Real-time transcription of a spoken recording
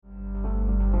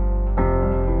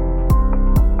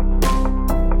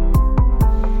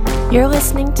You're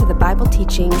listening to the Bible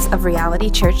teachings of Reality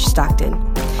Church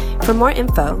Stockton. For more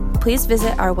info, please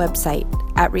visit our website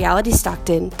at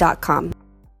realitystockton.com.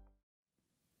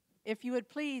 If you would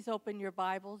please open your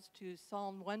Bibles to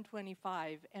Psalm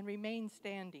 125 and remain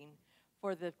standing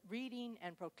for the reading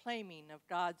and proclaiming of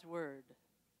God's Word.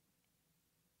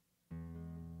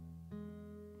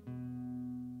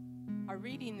 Our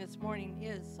reading this morning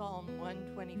is Psalm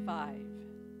 125.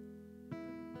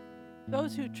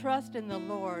 Those who trust in the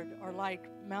Lord are like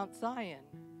Mount Zion,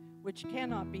 which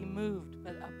cannot be moved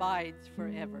but abides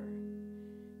forever.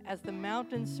 As the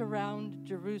mountains surround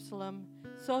Jerusalem,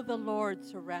 so the Lord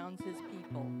surrounds his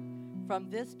people, from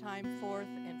this time forth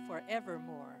and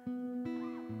forevermore.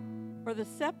 For the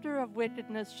scepter of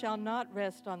wickedness shall not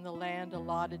rest on the land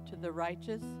allotted to the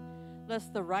righteous,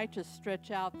 lest the righteous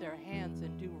stretch out their hands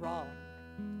and do wrong.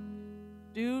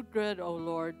 Do good, O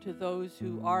Lord, to those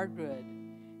who are good,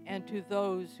 and to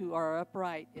those who are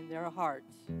upright in their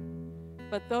hearts.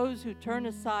 But those who turn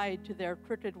aside to their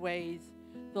crooked ways,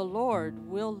 the Lord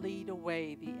will lead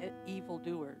away the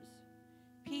evildoers.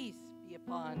 Peace be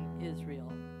upon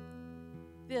Israel.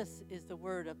 This is the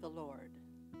word of the Lord.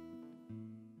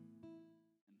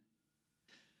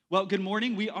 Well, good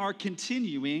morning. We are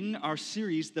continuing our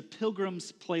series, The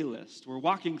Pilgrim's Playlist. We're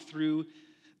walking through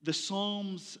the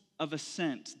Psalms of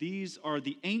Ascent. These are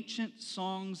the ancient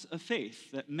songs of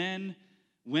faith that men,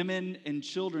 women, and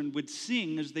children would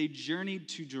sing as they journeyed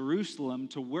to Jerusalem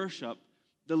to worship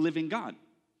the living God.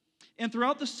 And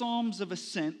throughout the Psalms of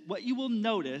Ascent, what you will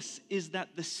notice is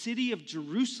that the city of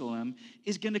Jerusalem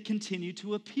is going to continue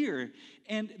to appear.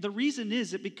 And the reason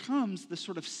is it becomes the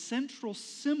sort of central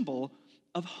symbol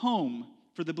of home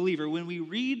for the believer. When we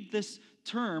read this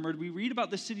term, or we read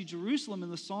about the city Jerusalem in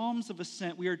the Psalms of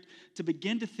Ascent, we are to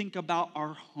begin to think about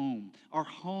our home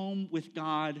with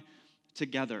God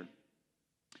together.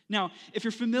 Now, if you're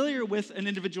familiar with an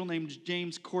individual named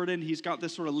James Corden, he's got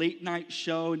this sort of late night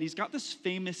show, and he's got this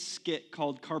famous skit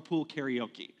called Carpool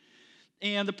Karaoke.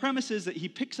 And the premise is that he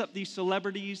picks up these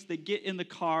celebrities, they get in the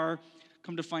car,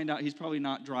 come to find out he's probably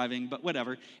not driving, but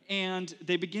whatever, and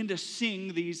they begin to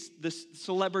sing these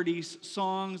celebrities'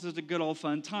 songs as a good old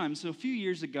fun time. So a few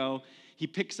years ago, he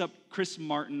picks up Chris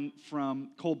Martin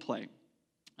from Coldplay.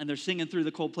 And they're singing through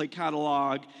the Coldplay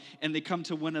catalog, and they come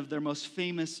to one of their most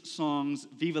famous songs,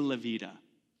 Viva La Vida.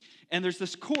 And there's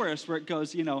this chorus where it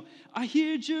goes, I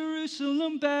hear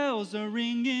Jerusalem bells are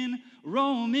ringing,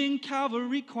 Roman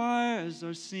cavalry choirs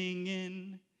are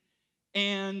singing.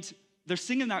 And they're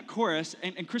singing that chorus,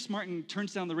 and Chris Martin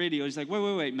turns down the radio. He's like,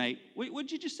 wait, mate. What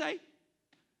did you just say?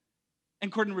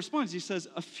 And Corden responds. He says,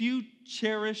 a few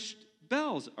cherished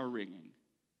bells are ringing.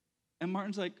 And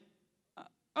Martin's like,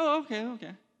 oh,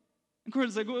 okay. And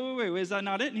Corden's like, wait, is that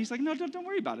not it? And he's like, no, don't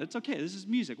worry about it. It's okay. This is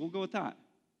music. We'll go with that.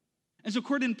 And so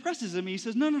Corden presses him, and he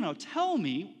says, no, tell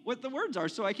me what the words are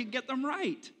so I can get them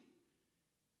right.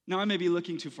 Now, I may be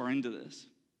looking too far into this,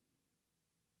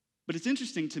 but it's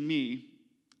interesting to me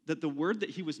that the word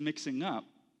that he was mixing up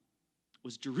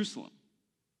was Jerusalem,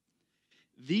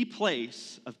 the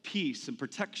place of peace and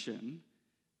protection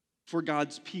for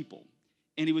God's people.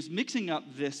 And he was mixing up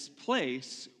this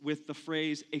place with the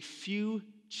phrase, a few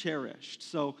cherished.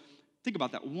 So think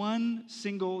about that. One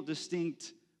single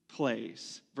distinct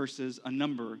place versus a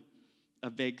number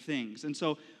of vague things. And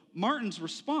so Martin's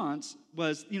response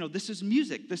was, this is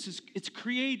music. It's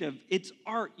creative. It's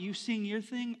art. You sing your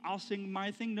thing, I'll sing my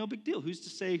thing. No big deal. Who's to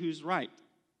say who's right?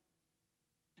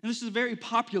 And this is a very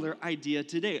popular idea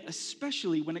today,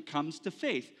 especially when it comes to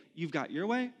faith. You've got your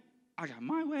way. I got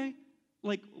my way.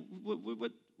 Like,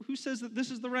 who says that this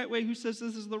is the right way? Who says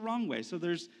this is the wrong way? So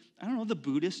there's, the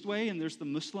Buddhist way, and there's the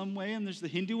Muslim way, and there's the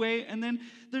Hindu way, and then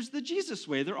there's the Jesus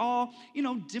way. They're all,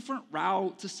 different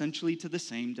routes essentially to the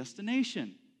same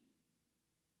destination.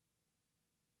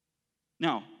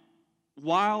 Now,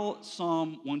 while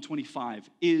Psalm 125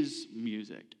 is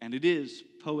music and it is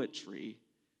poetry,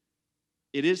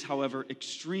 it is, however,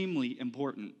 extremely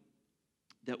important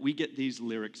that we get these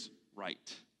lyrics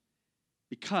right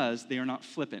because they are not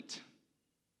flippant.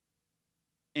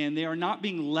 And they are not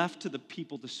being left to the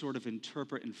people to sort of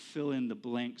interpret and fill in the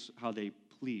blanks how they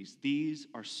please. These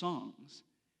are songs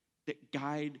that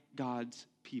guide God's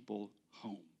people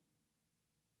home.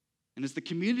 And as the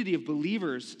community of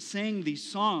believers sang these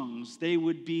songs, they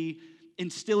would be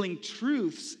instilling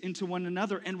truths into one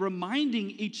another and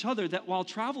reminding each other that while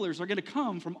travelers are going to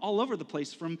come from all over the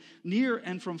place, from near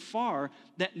and from far,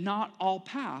 that not all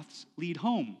paths lead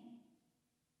home.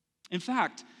 In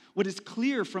fact, what is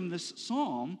clear from this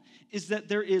psalm is that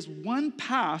there is one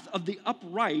path of the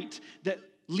upright that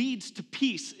leads to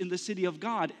peace in the city of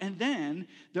God. And then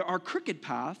there are crooked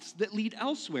paths that lead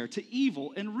elsewhere to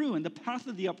evil and ruin, the path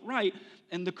of the upright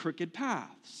and the crooked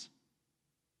paths.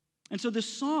 And so this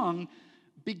song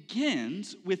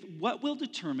begins with what will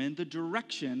determine the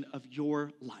direction of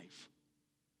your life.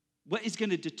 What is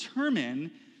going to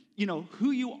determine,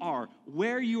 who you are,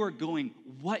 where you are going,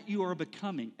 what you are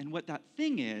becoming. And what that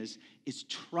thing is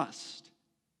trust.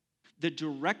 The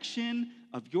direction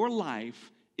of your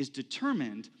life is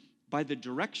determined by the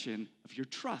direction of your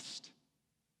trust.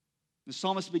 The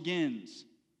psalmist begins,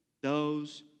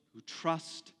 those who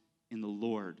trust in the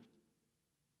Lord.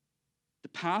 The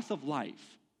path of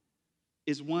life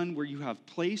is one where you have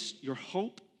placed your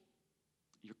hope,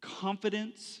 your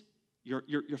confidence, your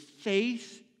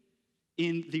faith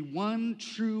in the one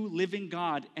true living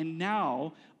God, and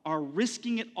now are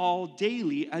risking it all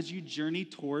daily as you journey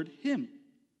toward him.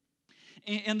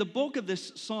 And the bulk of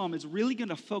this psalm is really going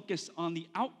to focus on the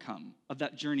outcome of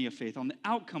that journey of faith, on the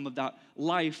outcome of that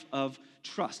life of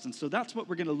trust. And so that's what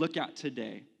we're going to look at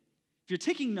today. If you're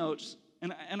taking notes,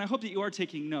 and I hope that you are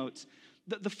taking notes,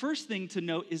 the first thing to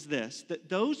note is this, that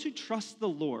those who trust the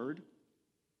Lord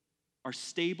are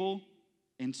stable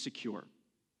and secure.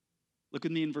 Look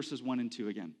with me in verses 1 and 2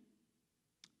 again.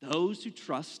 Those who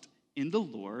trust in the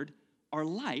Lord are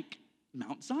like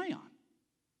Mount Zion,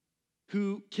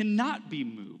 who cannot be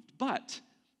moved, but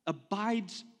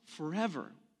abides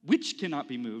forever, which cannot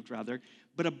be moved, rather,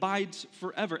 but abides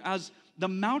forever. As the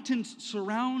mountains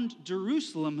surround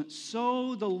Jerusalem,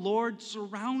 so the Lord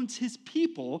surrounds his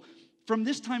people from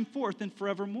this time forth and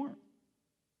forevermore.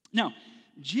 Now,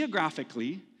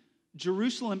 geographically,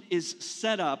 Jerusalem is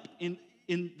set up in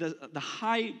the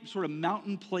high sort of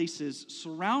mountain places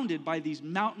surrounded by these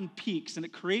mountain peaks, and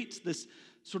it creates this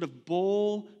sort of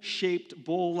bowl-shaped,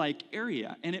 bowl-like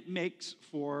area, and it makes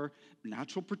for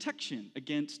natural protection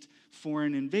against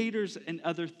foreign invaders and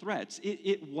other threats.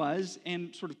 It was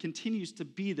and sort of continues to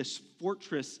be this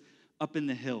fortress up in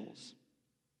the hills.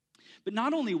 But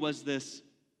not only was this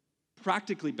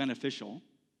practically beneficial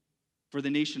for the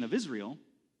nation of Israel,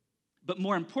 but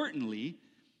more importantly,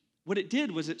 what it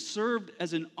did was it served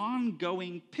as an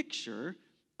ongoing picture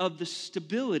of the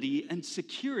stability and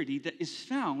security that is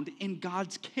found in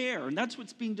God's care. And that's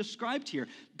what's being described here.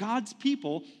 God's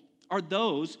people are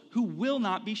those who will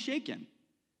not be shaken.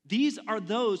 These are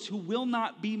those who will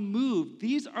not be moved.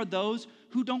 These are those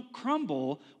who don't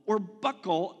crumble or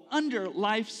buckle under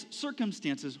life's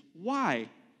circumstances. Why?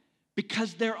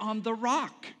 Because they're on the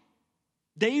rock.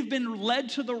 They've been led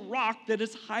to the rock that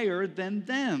is higher than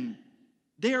them.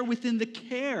 They are within the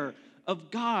care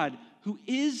of God, who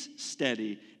is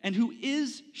steady and who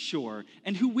is sure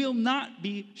and who will not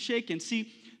be shaken.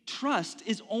 See, trust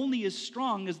is only as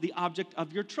strong as the object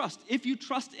of your trust. If you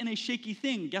trust in a shaky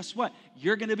thing, guess what?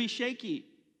 You're going to be shaky.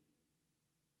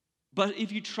 But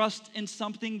if you trust in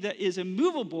something that is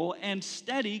immovable and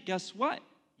steady, guess what?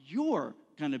 You're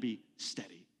going to be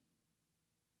steady.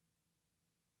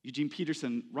 Eugene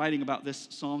Peterson, writing about this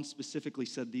psalm specifically,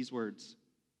 said these words,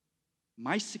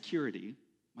 "My security,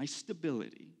 my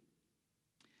stability,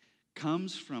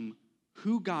 comes from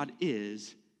who God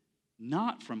is,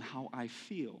 not from how I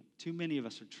feel." Too many of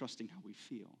us are trusting how we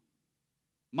feel.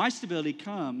 My stability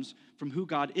comes from who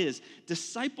God is.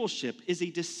 Discipleship is a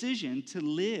decision to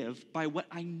live by what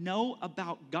I know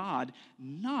about God,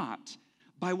 not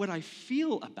by what I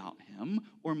feel about him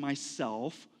or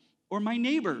myself or my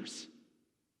neighbors.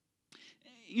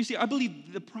 You see, I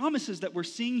believe the promises that we're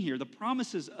seeing here, the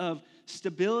promises of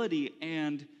stability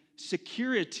and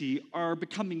security, are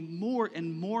becoming more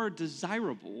and more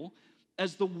desirable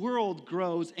as the world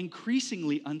grows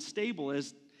increasingly unstable,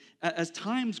 as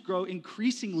times grow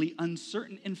increasingly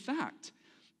uncertain. In fact,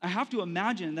 I have to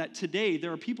imagine that today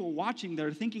there are people watching that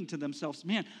are thinking to themselves,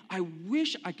 man, I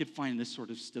wish I could find this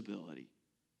sort of stability.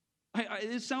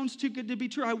 It sounds too good to be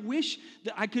true. I wish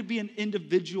that I could be an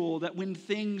individual that when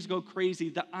things go crazy,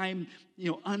 that I'm,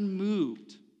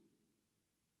 unmoved.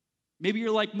 Maybe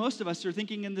you're like most of us are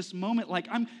thinking in this moment, like,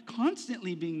 I'm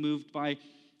constantly being moved by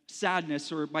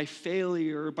sadness or by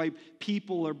failure or by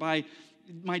people or by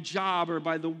my job or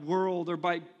by the world or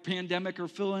by pandemic or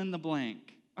fill in the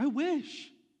blank. I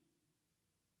wish.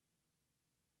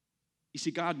 You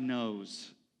see, God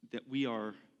knows that we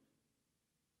are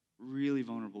really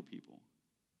vulnerable people.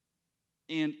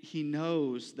 And he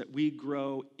knows that we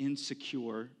grow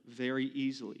insecure very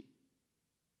easily.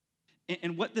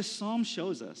 And what this psalm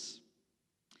shows us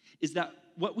is that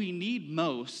what we need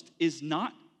most is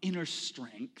not inner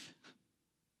strength.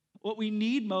 What we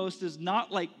need most is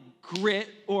not like grit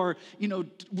or,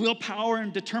 willpower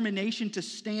and determination to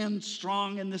stand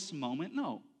strong in this moment.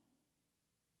 No.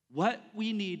 What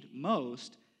we need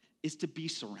most is to be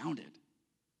surrounded.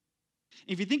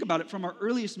 If you think about it, from our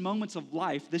earliest moments of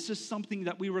life, this is something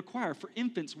that we require. For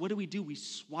infants, what do? We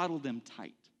swaddle them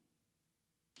tight.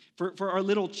 For our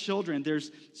little children,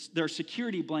 there are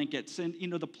security blankets and,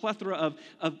 the plethora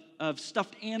of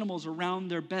stuffed animals around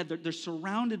their bed. They're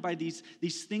surrounded by these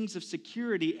things of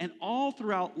security, and all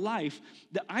throughout life,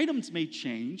 the items may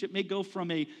change. It may go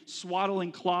from a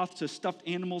swaddling cloth to stuffed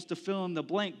animals to fill in the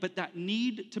blank, but that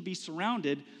need to be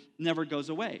surrounded never goes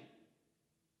away.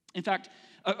 In fact,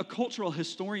 a cultural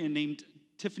historian named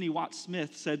Tiffany Watt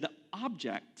Smith said that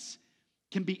objects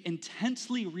can be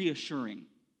intensely reassuring.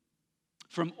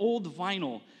 From old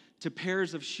vinyl to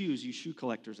pairs of shoes, you shoe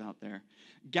collectors out there,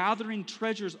 gathering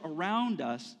treasures around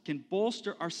us can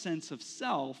bolster our sense of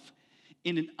self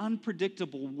in an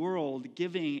unpredictable world,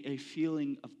 giving a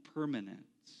feeling of permanence.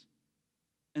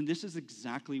 And this is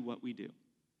exactly what we do.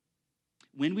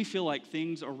 When we feel like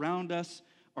things around us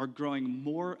are growing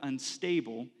more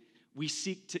unstable, we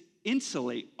seek to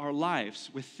insulate our lives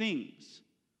with things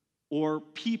or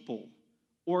people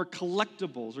or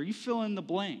collectibles, or you fill in the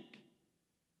blank,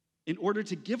 in order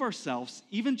to give ourselves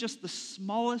even just the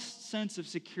smallest sense of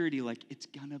security, like it's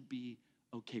gonna be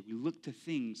okay. We look to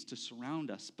things to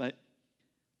surround us, but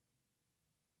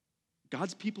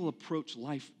God's people approach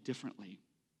life differently.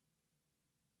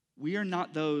 We are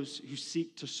not those who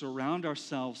seek to surround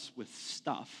ourselves with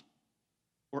stuff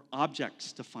or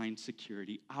objects to find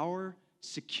security. Our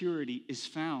security is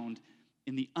found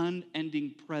in the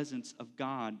unending presence of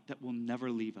God that will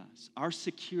never leave us. Our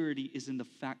security is in the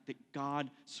fact that God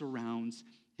surrounds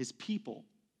his people.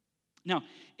 Now,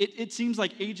 it seems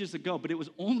like ages ago, but it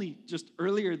was only just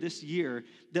earlier this year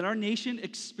that our nation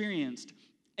experienced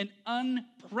an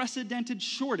unprecedented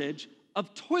shortage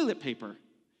of toilet paper.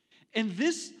 And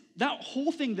that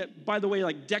whole thing that, by the way,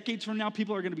 like decades from now,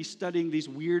 people are going to be studying these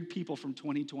weird people from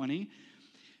 2020.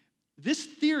 This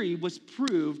theory was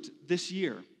proved this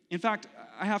year. In fact,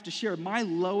 I have to share, my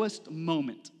lowest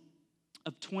moment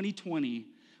of 2020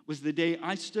 was the day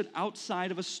I stood outside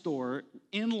of a store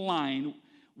in line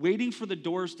waiting for the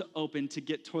doors to open to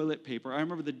get toilet paper. I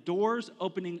remember the doors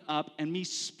opening up and me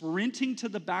sprinting to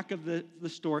the back of the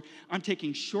store. I'm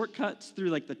taking shortcuts through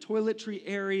like the toiletry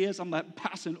areas. I'm like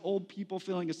passing old people,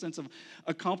 feeling a sense of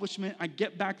accomplishment. I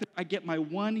get back there, I get my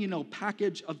one,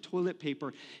 package of toilet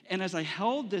paper. And as I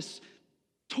held this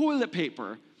toilet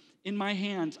paper in my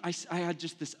hands, I had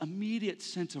just this immediate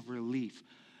sense of relief.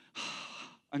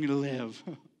 I'm gonna live.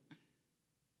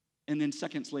 And then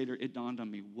seconds later, it dawned on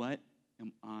me, what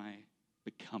am I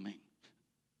becoming?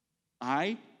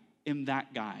 I am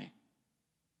that guy.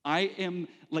 I am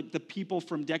like the people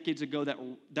from decades ago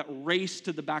that raced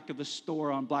to the back of the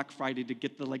store on Black Friday to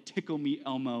get the Tickle Me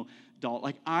Elmo doll.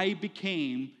 I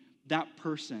became that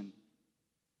person.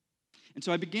 And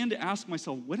so I began to ask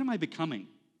myself, what am I becoming?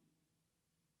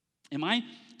 Am I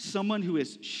someone who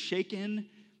is shaken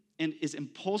and is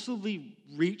impulsively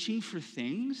reaching for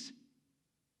things?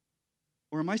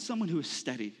 Or am I someone who is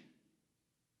steady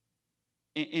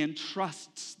and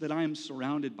trusts that I am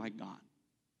surrounded by God?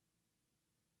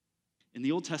 In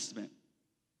the Old Testament,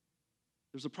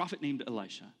 there's a prophet named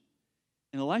Elisha.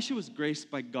 And Elisha was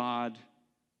graced by God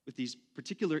with these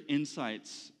particular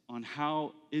insights on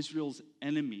how Israel's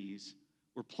enemies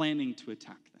were planning to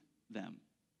attack them.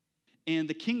 And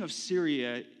the king of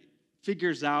Syria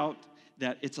figures out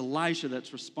that it's Elisha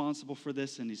that's responsible for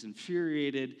this, and he's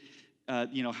infuriated,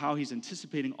 how he's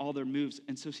anticipating all their moves.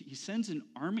 And so he sends an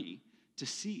army to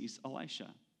seize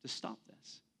Elisha, to stop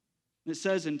this. And it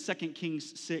says in 2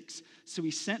 Kings 6, so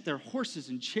he sent their horses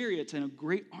and chariots and a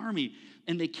great army,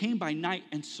 and they came by night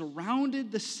and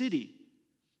surrounded the city.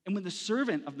 And when the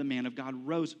servant of the man of God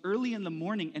rose early in the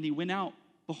morning and he went out,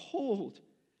 behold,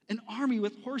 an army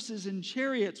with horses and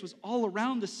chariots was all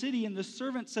around the city. And the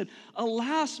servant said,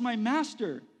 alas, my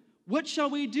master, what shall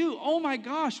we do? Oh my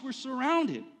gosh, we're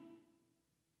surrounded.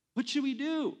 What should we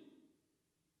do?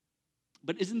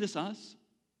 But isn't this us?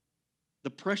 The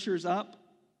pressure's up.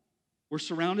 We're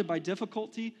surrounded by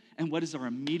difficulty. And what is our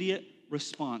immediate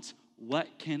response? What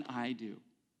can I do?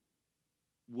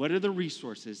 What are the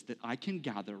resources that I can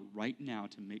gather right now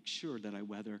to make sure that I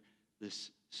weather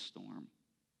this storm?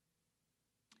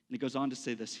 And it goes on to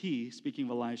say this. He, speaking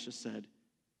of Elisha, said,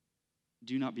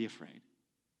 do not be afraid.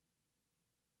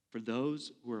 For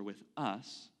those who are with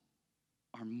us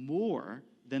are more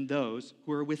than those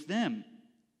who are with them.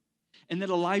 And then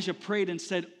Elijah prayed and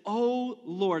said, oh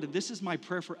Lord, and this is my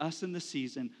prayer for us in this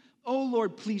season, oh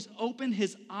Lord, please open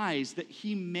his eyes that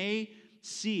he may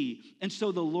see. And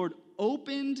so the Lord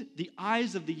opened the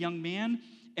eyes of the young man,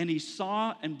 and he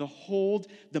saw, and behold,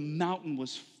 the mountain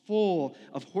was full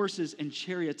of horses and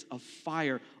chariots of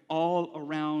fire all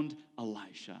around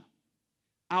Elisha.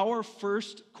 Our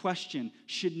first question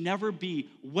should never be,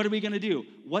 what are we going to do?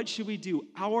 What should we do?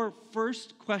 Our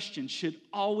first question should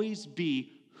always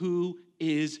be, who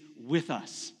is with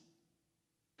us?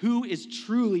 Who is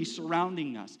truly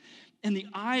surrounding us? And the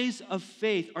eyes of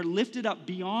faith are lifted up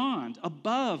beyond,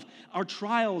 above our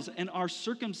trials and our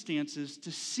circumstances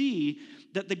to see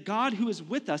that the God who is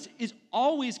with us is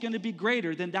always going to be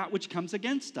greater than that which comes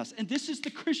against us. And this is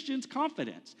the Christian's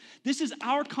confidence. This is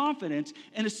our confidence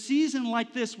in a season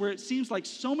like this where it seems like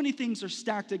so many things are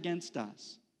stacked against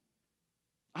us.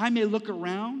 I may look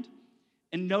around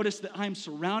and notice that I'm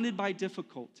surrounded by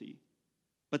difficulty,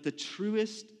 but the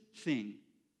truest thing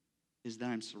is that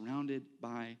I'm surrounded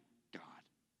by God.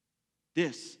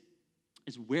 This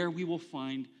is where we will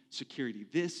find security.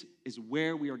 This is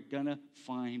where we are going to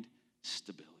find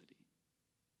stability.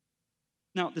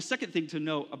 Now, the second thing to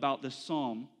note about this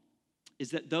psalm is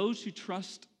that those who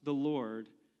trust the Lord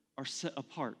are set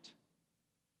apart.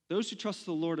 Those who trust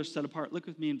the Lord are set apart. Look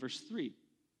with me in verse 3.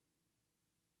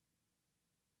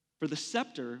 For the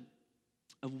scepter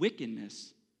of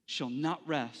wickedness shall not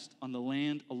rest on the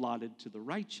land allotted to the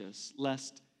righteous,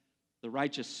 lest the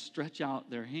righteous stretch out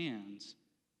their hands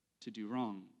to do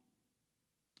wrong.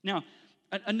 Now,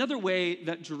 another way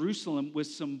that Jerusalem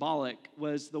was symbolic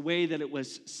was the way that it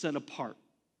was set apart.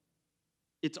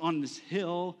 It's on this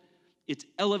hill. It's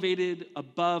elevated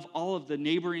above all of the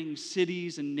neighboring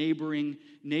cities and neighboring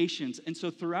nations. And so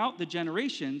throughout the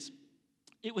generations,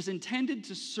 it was intended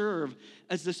to serve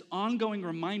as this ongoing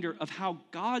reminder of how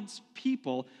God's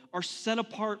people are set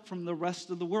apart from the rest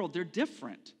of the world. They're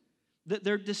different.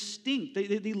 They're distinct.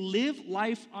 They live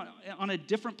life on a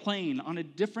different plane, on a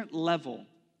different level.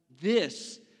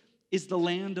 This is the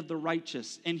land of the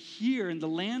righteous. And here in the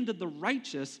land of the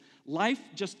righteous, life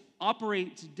just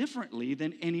operates differently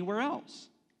than anywhere else.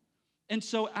 And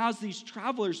so as these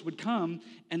travelers would come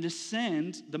and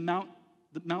ascend the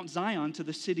Mount Zion to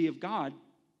the city of God,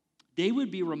 they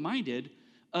would be reminded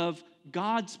of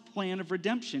God's plan of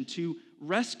redemption to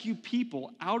rescue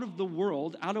people out of the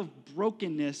world, out of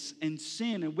brokenness and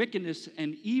sin and wickedness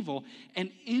and evil,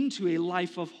 and into a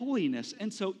life of holiness.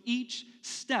 And so each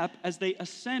step as they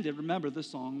ascended, remember the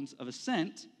songs of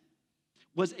ascent,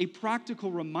 was a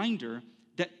practical reminder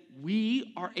that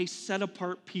we are a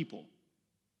set-apart people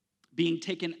being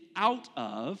taken out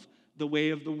of the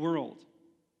way of the world.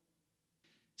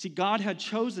 See, God had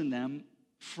chosen them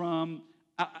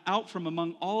out from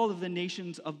among all of the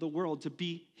nations of the world to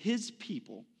be his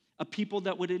people, a people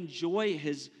that would enjoy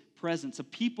his presence, a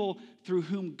people through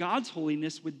whom God's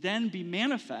holiness would then be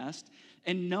manifest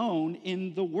and known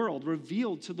in the world,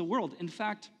 revealed to the world. In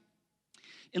fact,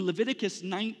 in Leviticus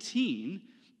 19,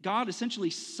 God essentially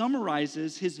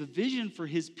summarizes his vision for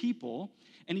his people,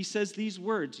 and he says these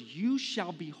words, "You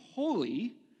shall be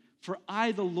holy, for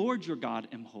I, the Lord your God,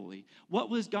 am holy." What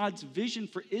was God's vision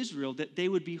for Israel? That they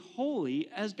would be holy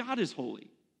as God is holy.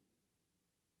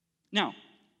 Now,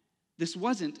 this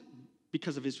wasn't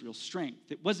because of Israel's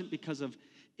strength. It wasn't because of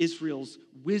Israel's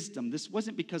wisdom. This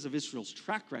wasn't because of Israel's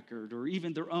track record or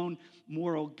even their own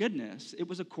moral goodness. It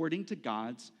was according to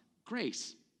God's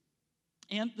grace.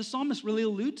 And the psalmist really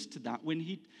alludes to that when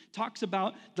he talks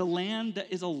about the land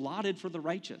that is allotted for the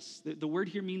righteous. The word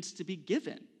here means to be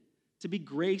given, to be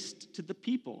graced to the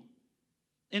people.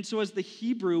 And so as the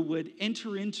Hebrew would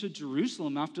enter into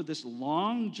Jerusalem after this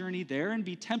long journey there and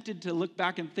be tempted to look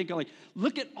back and think like,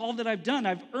 look at all that I've done.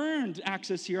 I've earned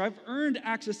access here. I've earned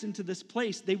access into this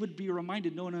place. They would be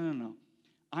reminded, no.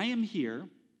 I am here.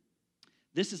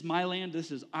 This is my land.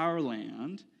 This is our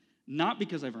land. Not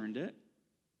because I've earned it.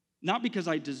 Not because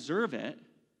I deserve it,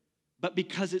 but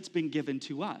because it's been given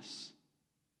to us.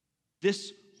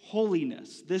 This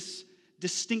holiness, this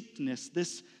distinctness,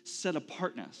 this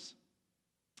set-apartness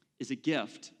is a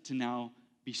gift to now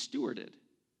be stewarded.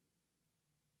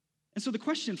 And so the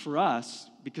question for us,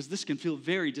 because this can feel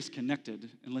very disconnected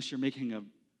unless you're making a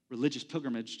religious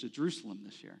pilgrimage to Jerusalem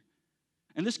this year,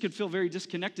 and this could feel very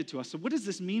disconnected to us. So what does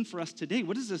this mean for us today?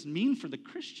 What does this mean for the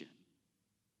Christian?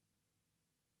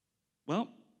 Well,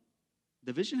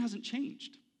 the vision hasn't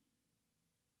changed.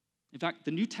 In fact,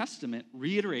 the New Testament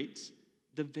reiterates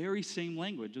the very same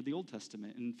language of the Old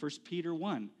Testament in 1 Peter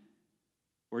 1,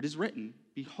 where it is written,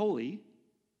 "Be holy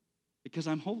because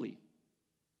I'm holy."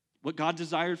 What God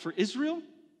desired for Israel,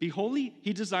 be holy,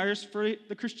 he desires for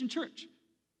the Christian church.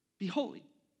 Be holy.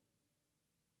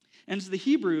 And as the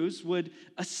Hebrews would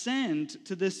ascend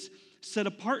to this set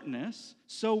apartness,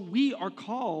 so we are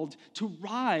called to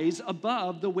rise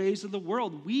above the ways of the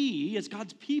world. We, as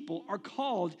God's people, are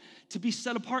called to be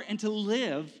set apart and to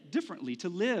live differently, to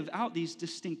live out these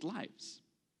distinct lives.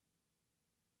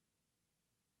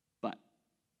 But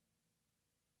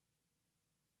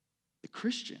the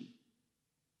Christian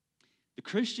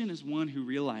is one who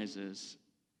realizes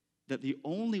that the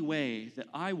only way that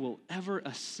I will ever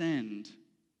ascend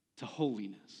to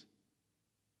holiness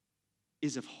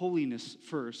is if holiness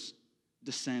first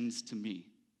descends to me.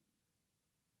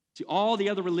 See, all the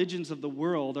other religions of the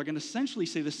world are going to essentially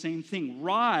say the same thing.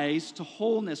 Rise to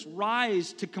wholeness,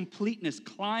 rise to completeness,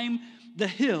 climb the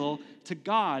hill to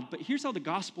God. But here's how the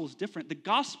gospel is different. The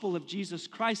gospel of Jesus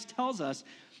Christ tells us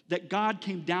that God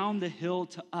came down the hill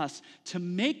to us to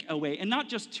make a way, and not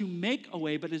just to make a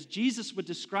way, but as Jesus would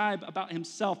describe about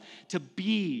himself, to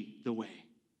be the way.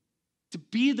 To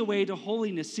be the way to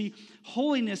holiness. See,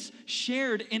 holiness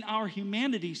shared in our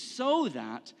humanity so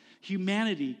that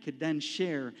humanity could then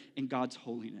share in God's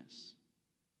holiness.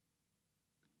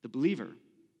 The believer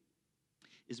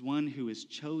is one who is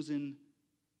chosen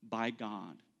by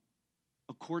God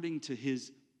according to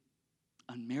his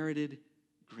unmerited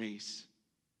grace.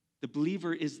 The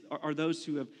believer are those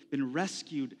who have been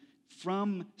rescued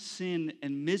from sin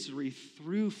and misery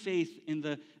through faith in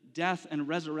the death and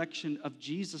resurrection of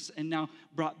Jesus, and now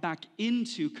brought back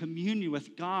into communion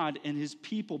with God and his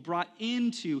people, brought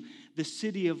into the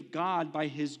city of God by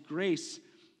his grace.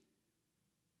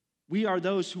 We are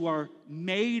those who are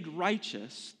made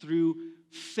righteous through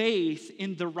faith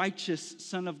in the righteous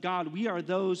Son of God. We are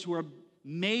those who are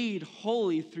made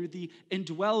holy through the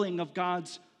indwelling of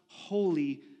God's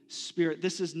Holy Spirit.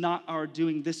 This is not our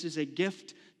doing. This is a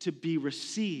gift to be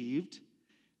received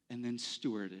and then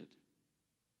stewarded.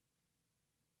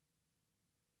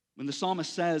 When the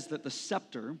psalmist says that the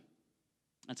scepter,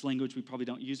 that's language we probably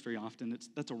don't use very often,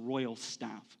 that's a royal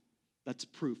staff. That's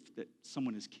proof that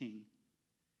someone is king.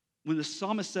 When the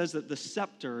psalmist says that the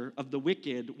scepter of the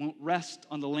wicked won't rest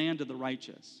on the land of the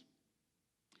righteous,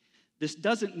 this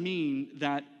doesn't mean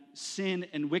that sin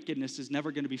and wickedness is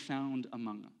never going to be found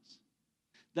among us.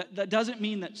 That doesn't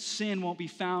mean that sin won't be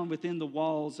found within the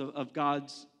walls of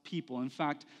God's people. In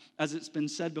fact, as it's been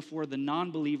said before, the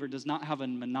non-believer does not have a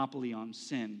monopoly on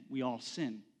sin. We all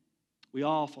sin. We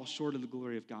all fall short of the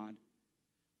glory of God.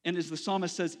 And as the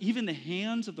psalmist says, even the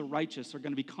hands of the righteous are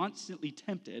going to be constantly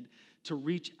tempted to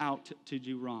reach out to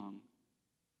do wrong.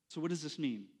 So what does this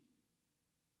mean?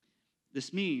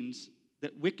 This means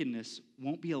that wickedness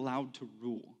won't be allowed to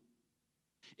rule.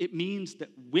 It means that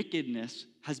wickedness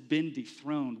has been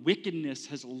dethroned. Wickedness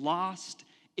has lost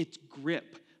its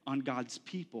grip on God's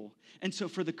people. And so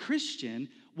for the Christian,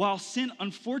 while sin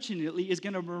unfortunately is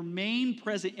going to remain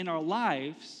present in our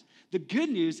lives, the good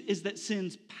news is that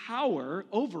sin's power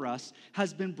over us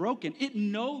has been broken. It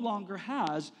no longer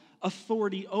has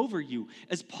authority over you.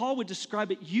 As Paul would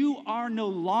describe it, you are no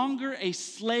longer a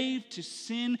slave to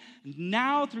sin.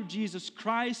 Now, through Jesus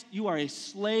Christ, you are a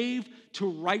slave to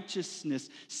righteousness.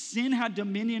 Sin had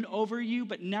dominion over you,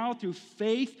 but now through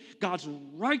faith, God's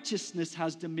righteousness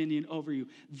has dominion over you.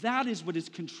 That is what is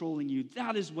controlling you.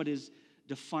 That is what is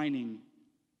defining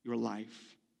your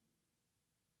life.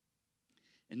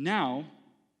 And now,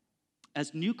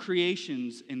 as new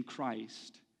creations in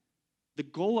Christ, the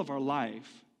goal of our life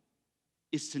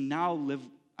is to now live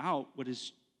out what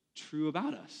is true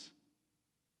about us.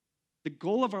 The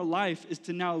goal of our life is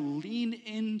to now lean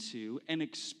into and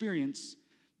experience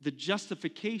the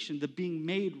justification, the being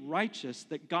made righteous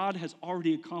that God has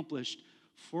already accomplished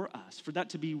for us, for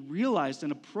that to be realized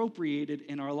and appropriated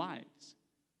in our lives.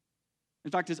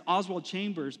 In fact, as Oswald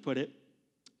Chambers put it,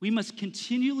 we must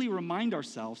continually remind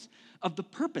ourselves of the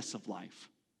purpose of life.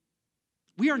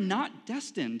 We are not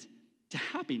destined to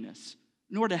happiness,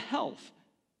 nor to health,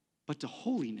 but to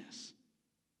holiness.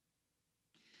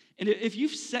 And if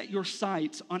you've set your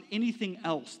sights on anything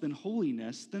else than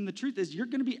holiness, then the truth is you're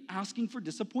going to be asking for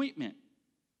disappointment,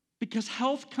 because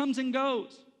health comes and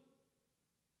goes.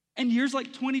 And years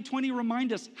like 2020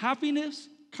 remind us happiness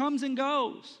comes and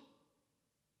goes.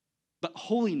 But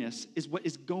holiness is what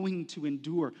is going to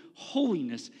endure.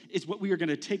 Holiness is what we are going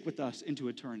to take with us into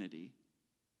eternity.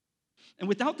 And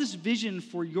without this vision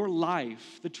for your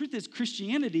life, the truth is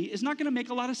Christianity is not going to make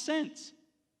a lot of sense.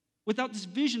 Without this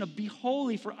vision of be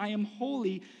holy for I am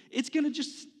holy, it's going to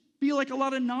just be like a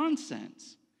lot of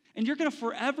nonsense. And you're going to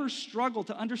forever struggle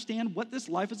to understand what this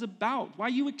life is about, why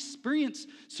you experience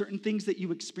certain things that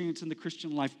you experience in the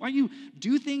Christian life, why you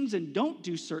do things and don't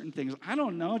do certain things. I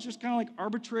don't know. It's just kind of like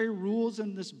arbitrary rules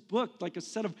in this book, like a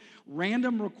set of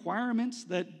random requirements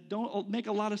that don't make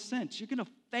a lot of sense. You're going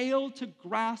to fail to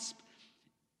grasp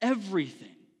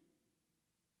everything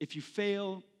if you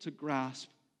fail to grasp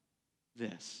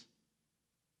this.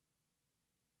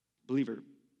 Believer,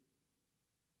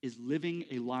 is living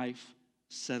a life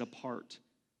set apart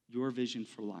your vision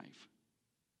for life?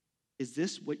 Is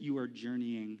this what you are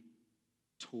journeying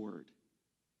toward?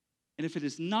 And if it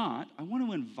is not, I want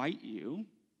to invite you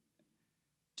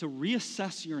to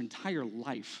reassess your entire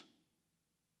life.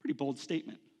 Pretty bold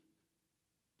statement.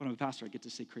 But I'm a pastor, I get to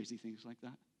say crazy things like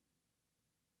that.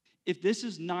 If this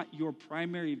is not your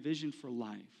primary vision for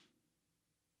life,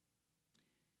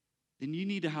 then you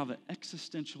need to have an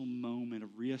existential moment of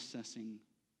reassessing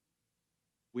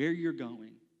where you're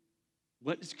going,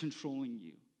 what is controlling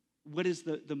you, what is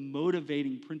the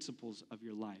motivating principles of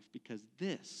your life, because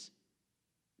this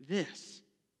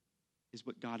is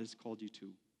what God has called you to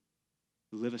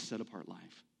live a set-apart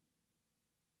life.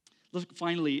 Let's look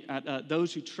finally at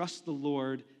those who trust the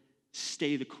Lord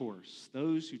stay the course.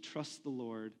 Those who trust the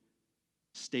Lord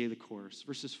stay the course.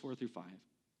 Verses 4 through 5.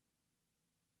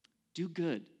 Do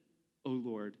good, O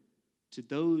Lord, to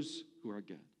those who are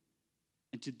good,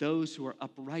 and to those who are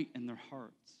upright in their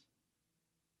hearts.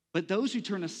 But those who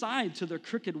turn aside to their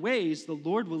crooked ways, the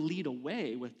Lord will lead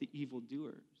away with the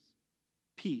evildoers.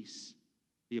 Peace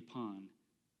be upon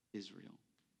Israel.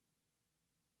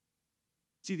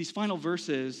 See, these final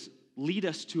verses lead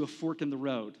us to a fork in the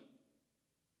road.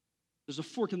 There's a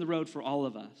fork in the road for all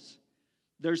of us.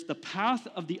 There's the path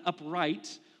of the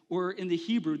upright, or in the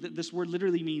Hebrew, this word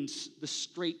literally means the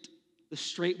straight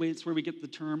way. It's where we get the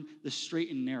term the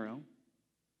straight and narrow.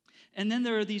 And then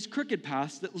there are these crooked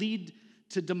paths that lead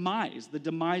to demise, the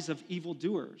demise of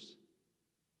evildoers.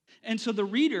 And so the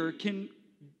reader can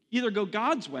either go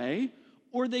God's way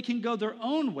or they can go their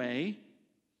own way.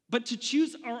 But to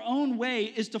choose our own way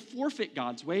is to forfeit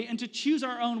God's way, and to choose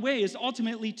our own way is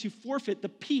ultimately to forfeit the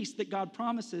peace that God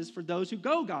promises for those who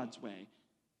go God's way.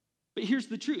 But here's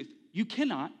the truth. You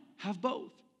cannot have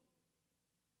both.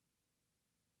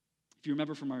 If you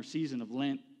remember from our season of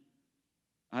Lent,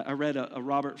 I read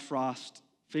a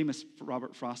famous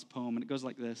Robert Frost poem, and it goes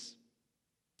like this.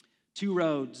 2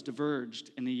 roads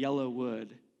diverged in a yellow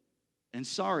wood, and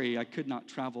sorry I could not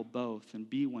travel both, and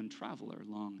be one traveler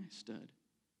long I stood.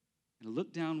 And I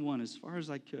looked down one as far as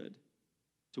I could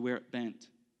to where it bent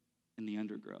in the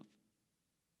undergrowth.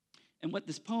 And what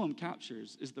this poem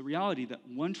captures is the reality that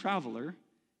one traveler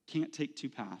can't take 2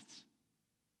 paths.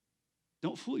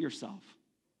 Don't fool yourself.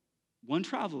 One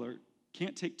traveler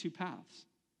can't take 2 paths.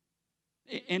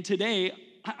 And today,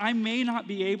 I may not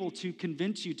be able to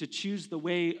convince you to choose the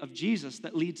way of Jesus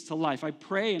that leads to life. I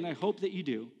pray and I hope that you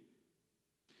do.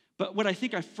 But what I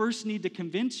think I first need to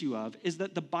convince you of is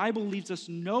that the Bible leaves us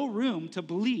no room to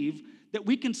believe that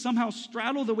we can somehow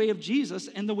straddle the way of Jesus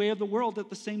and the way of the world at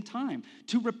the same time.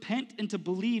 To repent and to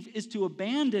believe is to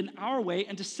abandon our way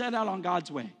and to set out on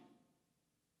God's way.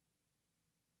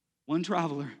 One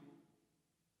traveler,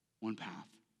 one path.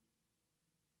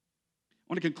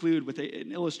 I want to conclude with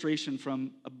an illustration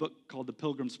from a book called The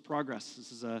Pilgrim's Progress.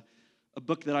 This is a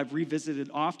book that I've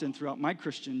revisited often throughout my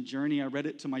Christian journey. I read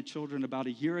it to my children about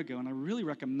a year ago, and I really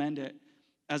recommend it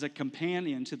as a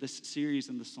companion to this series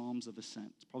in the Psalms of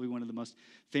Ascent. It's probably one of the most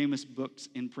famous books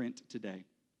in print today.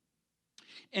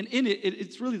 And in it,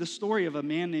 it's really the story of a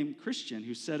man named Christian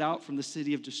who set out from the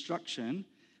city of destruction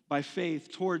by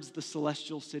faith towards the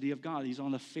celestial city of God. He's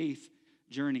on a faith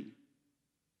journey.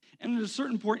 And at a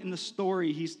certain point in the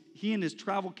story, he and his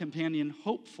travel companion,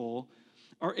 Hopeful,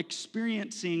 are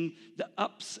experiencing the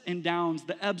ups and downs,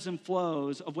 the ebbs and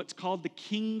flows of what's called the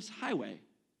King's Highway,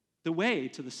 the way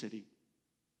to the city.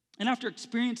 And after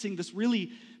experiencing this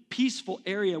really peaceful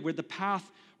area where the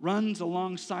path runs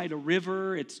alongside a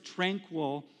river, it's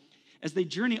tranquil, as they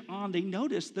journey on, they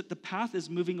notice that the path is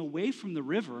moving away from the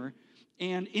river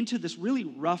and into this really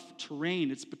rough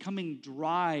terrain. It's becoming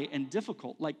dry and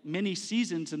difficult, like many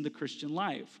seasons in the Christian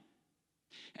life.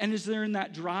 And as they're in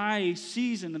that dry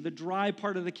season, of the dry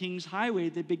part of the King's Highway,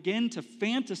 they begin to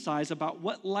fantasize about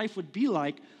what life would be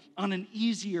like on an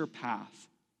easier path.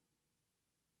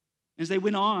 As they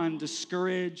went on,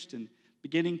 discouraged and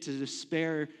beginning to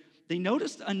despair, they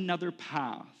noticed another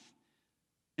path.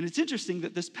 And it's interesting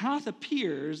that this path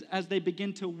appears as they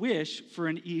begin to wish for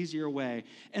an easier way.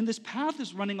 And this path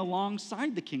is running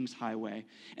alongside the King's Highway.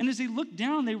 And as they look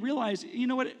down, they realize, you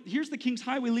know what, here's the King's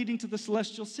Highway leading to the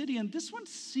celestial city, and this one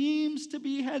seems to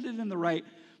be headed in the right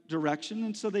direction,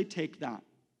 and so they take that.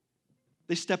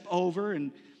 They step over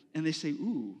and they say,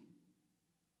 ooh,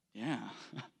 yeah,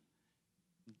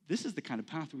 this is the kind of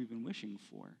path we've been wishing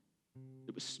for.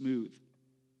 It was smooth.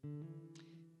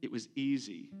 It was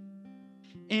easy.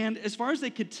 And as far as they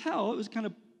could tell, it was kind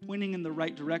of pointing in the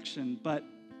right direction, but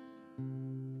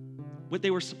what they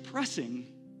were suppressing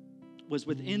was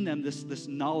within them this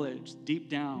knowledge deep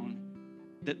down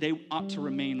that they ought to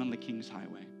remain on the King's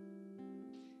highway.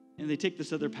 And they take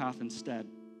this other path instead.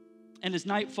 And as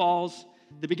night falls,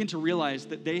 they begin to realize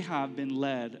that they have been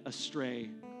led astray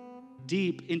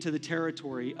deep into the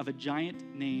territory of a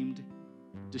giant named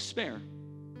despair.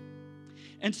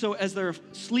 And so as they're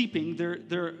sleeping,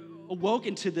 they're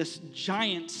awoken to this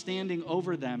giant standing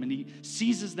over them, and he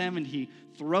seizes them and he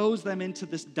throws them into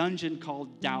this dungeon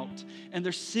called doubt. And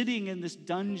they're sitting in this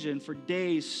dungeon for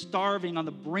days, starving on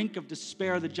the brink of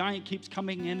despair. The giant keeps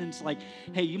coming in and it's like,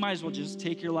 hey, you might as well just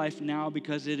take your life now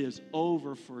because it is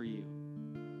over for you.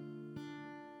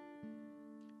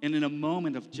 And in a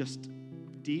moment of just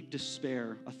deep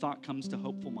despair, a thought comes to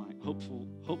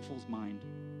Hopeful's mind.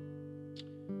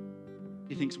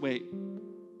 He thinks, wait,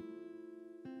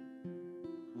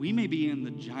 we may be in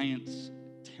the giant's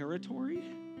territory,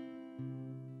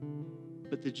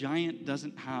 but the giant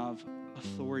doesn't have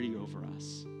authority over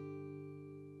us.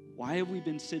 Why have we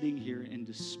been sitting here in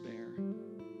despair?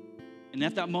 And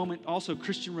at that moment, also,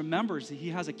 Christian remembers that he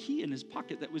has a key in his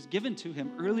pocket that was given to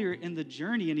him earlier in the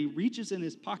journey, and he reaches in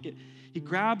his pocket. He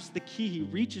grabs the key, he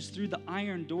reaches through the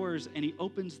iron doors, and he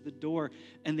opens the door,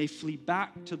 and they flee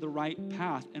back to the right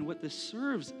path. And what this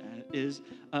serves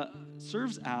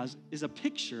as is a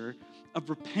picture of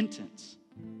repentance.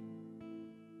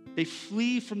 They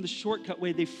flee from the shortcut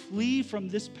way. They flee from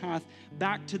this path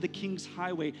back to the King's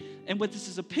highway. And what this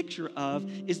is a picture of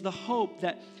is the hope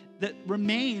that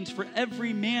remains for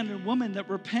every man and woman that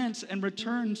repents and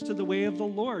returns to the way of the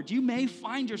Lord. You may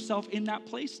find yourself in that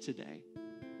place today.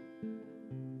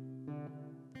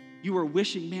 You are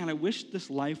wishing, man, I wish this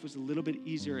life was a little bit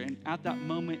easier. And at that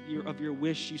moment of your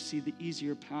wish, you see the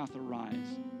easier path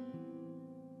arise.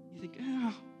 You think,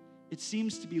 it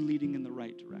seems to be leading in the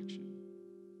right direction.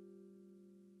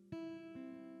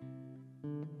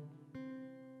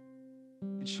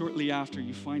 And shortly after,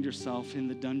 you find yourself in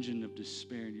the dungeon of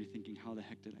despair, and you're thinking, how the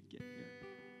heck did I get here?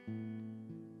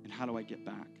 And how do I get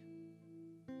back?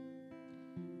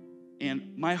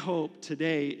 And my hope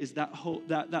today is that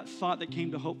thought that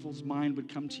came to Hopeful's mind would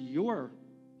come to your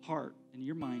heart and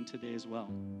your mind today as well.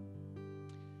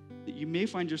 That you may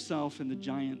find yourself in the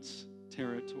giant's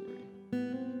territory,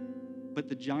 but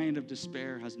the giant of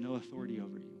despair has no authority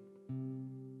over you.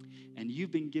 And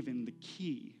you've been given the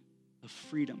key of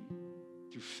freedom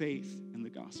through faith in the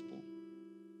gospel.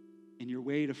 And your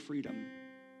way to freedom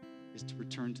is to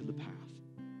return to the path.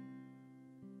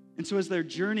 And so as they're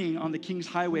journeying on the King's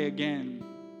highway again,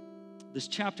 this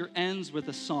chapter ends with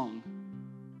a song.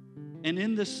 And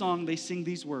in this song, they sing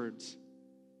these words: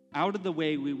 out of the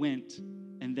way we went,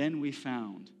 and then we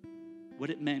found what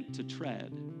it meant to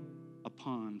tread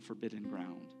upon forbidden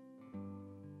ground.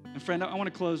 And friend, I want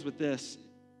to close with this.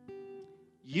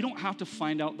 You don't have to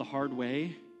find out the hard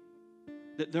way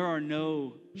that there are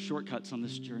no shortcuts on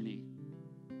this journey.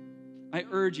 I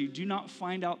urge you, do not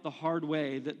find out the hard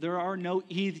way that there are no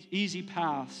easy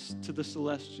paths to the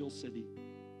celestial city.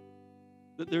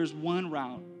 That there's one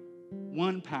route,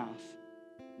 one path,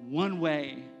 one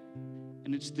way,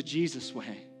 and it's the Jesus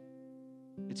way.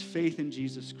 It's faith in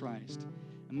Jesus Christ.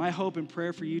 And my hope and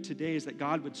prayer for you today is that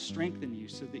God would strengthen you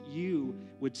so that you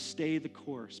would stay the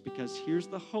course, because here's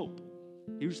the hope,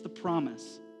 here's the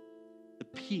promise, the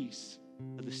peace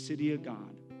of the city of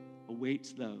God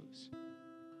awaits those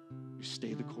who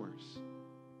stay the course.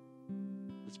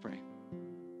 Let's pray.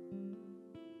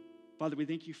 Father, we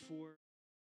thank you for